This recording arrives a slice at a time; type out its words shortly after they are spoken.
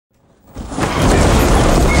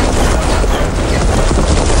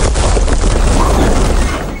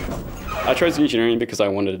chose engineering because I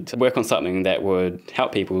wanted to work on something that would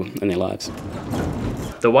help people in their lives.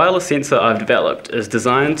 The wireless sensor I've developed is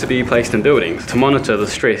designed to be placed in buildings to monitor the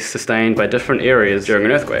stress sustained by different areas during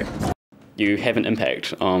an earthquake. You have an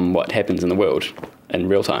impact on what happens in the world in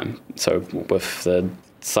real time. So with the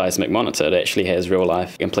seismic monitor, it actually has real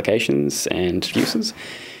life implications and uses.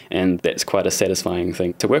 And that's quite a satisfying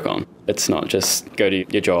thing to work on. It's not just go to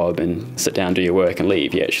your job and sit down, do your work and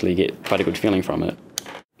leave. You actually get quite a good feeling from it.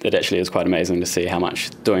 It actually is quite amazing to see how much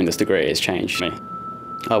doing this degree has changed me.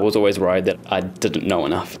 I was always worried that I didn't know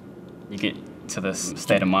enough. You get to this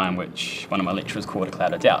state of mind which one of my lecturers called a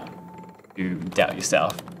cloud of doubt. You doubt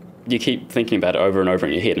yourself. You keep thinking about it over and over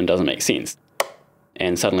in your head and it doesn't make sense.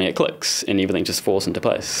 And suddenly it clicks and everything just falls into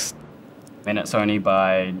place. And it's only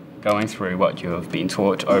by going through what you have been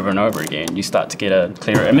taught over and over again, you start to get a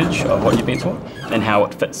clearer image of what you've been taught and how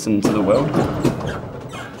it fits into the world.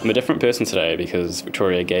 I'm a different person today because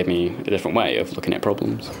Victoria gave me a different way of looking at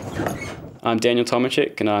problems. I'm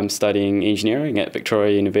Tomicek and I'm studying engineering at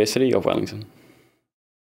Victoria University of Wellington.